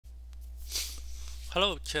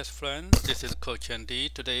Hello chess friends, this is Coach Andy.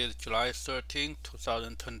 Today is July 13,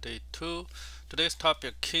 2022. Today's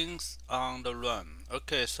topic, kings on the run.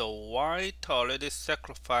 Okay, so white already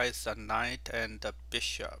sacrificed a knight and a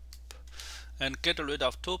bishop and get rid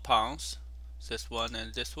of 2 pawns, this one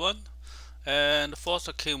and this one, and force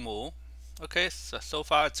a king move. Okay, so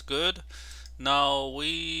far it's good. Now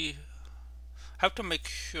we have to make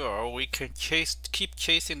sure we can keep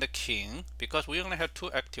chasing the king, because we only have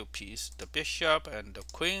two active pieces, the bishop and the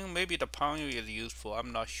queen. Maybe the pawn is useful,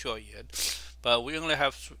 I'm not sure yet, but we only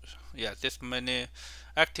have this many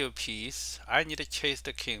active pieces. I need to chase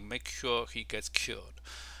the king, make sure he gets killed.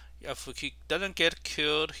 If he doesn't get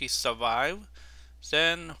killed, he survives,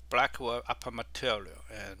 then black will up a material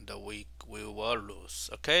and we will lose.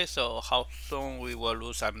 Okay, so how soon we will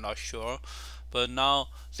lose, I'm not sure, but now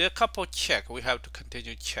there are a couple check we have to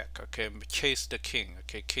continue check. Okay, chase the king.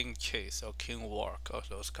 Okay, king chase or king walk or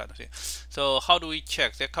those kind of things. So how do we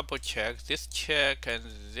check? There are a couple checks, this check and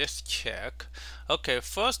this check. Okay,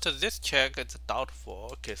 first this check is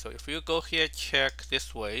doubtful. Okay, so if you go here check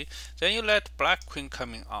this way, then you let black queen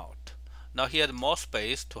coming out. Now he has more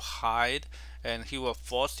space to hide, and he will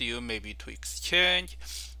force you maybe to exchange,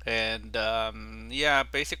 and yeah,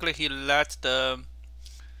 basically he let the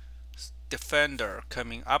defender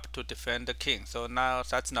coming up to defend the king. So now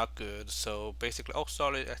that's not good. So basically, oh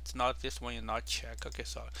sorry, it's not this one, is not check. Okay,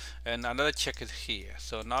 sorry. And another check is here.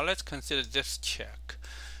 So now let's consider this check.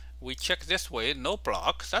 We check this way, no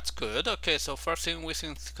block, that's good. Okay, so first thing we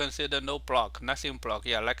can consider no block, nothing block.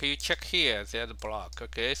 Yeah, like you check here, there's a block.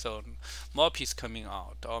 Okay, so more piece coming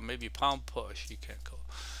out, or maybe pawn push, you can go.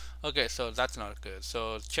 Okay, so that's not good.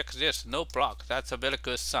 So check this, no block, that's a very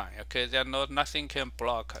good sign. Okay, there nothing can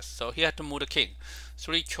block us. So he had to move the king.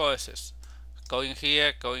 Three choices, going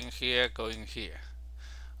here, going here, going here.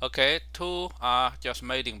 Okay, two are just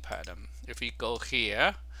mating pattern. If we go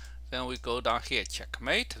here, then we go down here,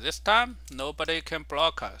 checkmate. This time nobody can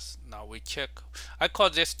block us. Now we check. I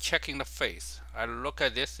call this checking the face. I look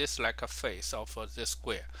at this like a face of this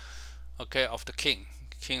square, okay, of the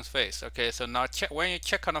king's face. Okay, so now check. When you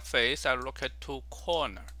check on the face, I look at two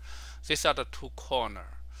corner. These are the two corner.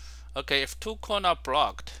 Okay, if two corner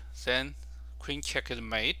blocked, then queen check is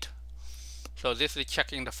mate. So this is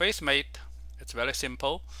checking the face mate. It's very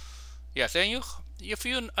simple. Yes, and if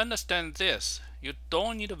you understand this, you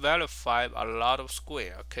don't need to verify a lot of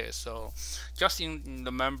square. Okay, so just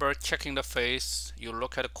remember checking the face, you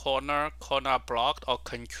look at the corner blocked or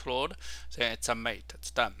controlled, then it's a mate,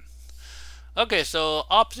 it's done. Okay, so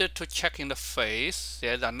opposite to checking the face,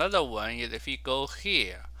 there's another one. Is if we go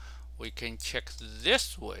here, we can check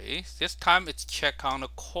this way. This time it's check on the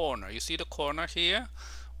corner. You see the corner here?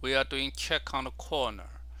 We are doing check on the corner.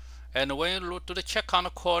 And when you do the check on the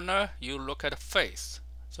corner, you look at the face.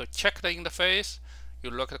 So check in the face, you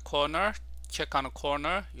look at the corner, check on the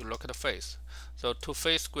corner, you look at the face. So two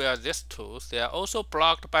face square, these two, they are also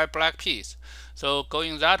blocked by black piece. So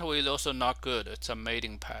going that way is also not good. It's a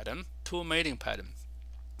mating pattern, two mating pattern.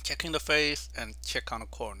 Checking the face and check on the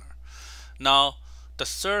corner. Now the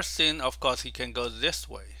third thing, of course, he can go this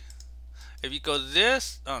way. If you go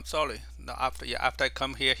this, oh sorry, no, after I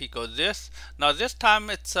come here, he goes this. Now this time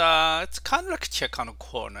it's kind of like check on the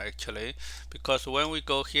corner actually, because when we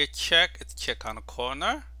go here check, it's check on the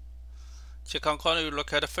corner. Check on corner, you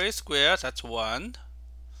look at the face square, that's one.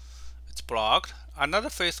 It's blocked. Another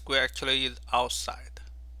face square actually is outside.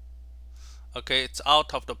 Okay, it's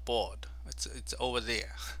out of the board. It's over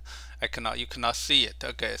there. You cannot see it.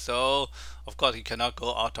 Okay, so of course you cannot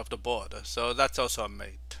go out of the board. So that's also a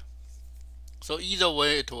mate. So either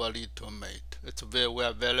way it will lead to a mate. We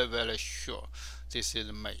are very sure this is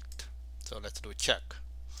a mate. So let's do check.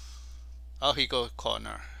 Oh, he goes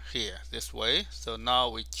corner here this way. So now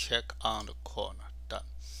we check on the corner. Done.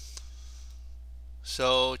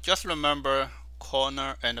 So just remember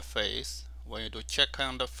corner and face. When you do check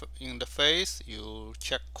on in the face, you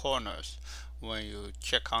check corners. When you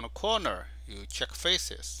check on the corner, you check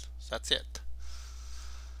faces. That's it.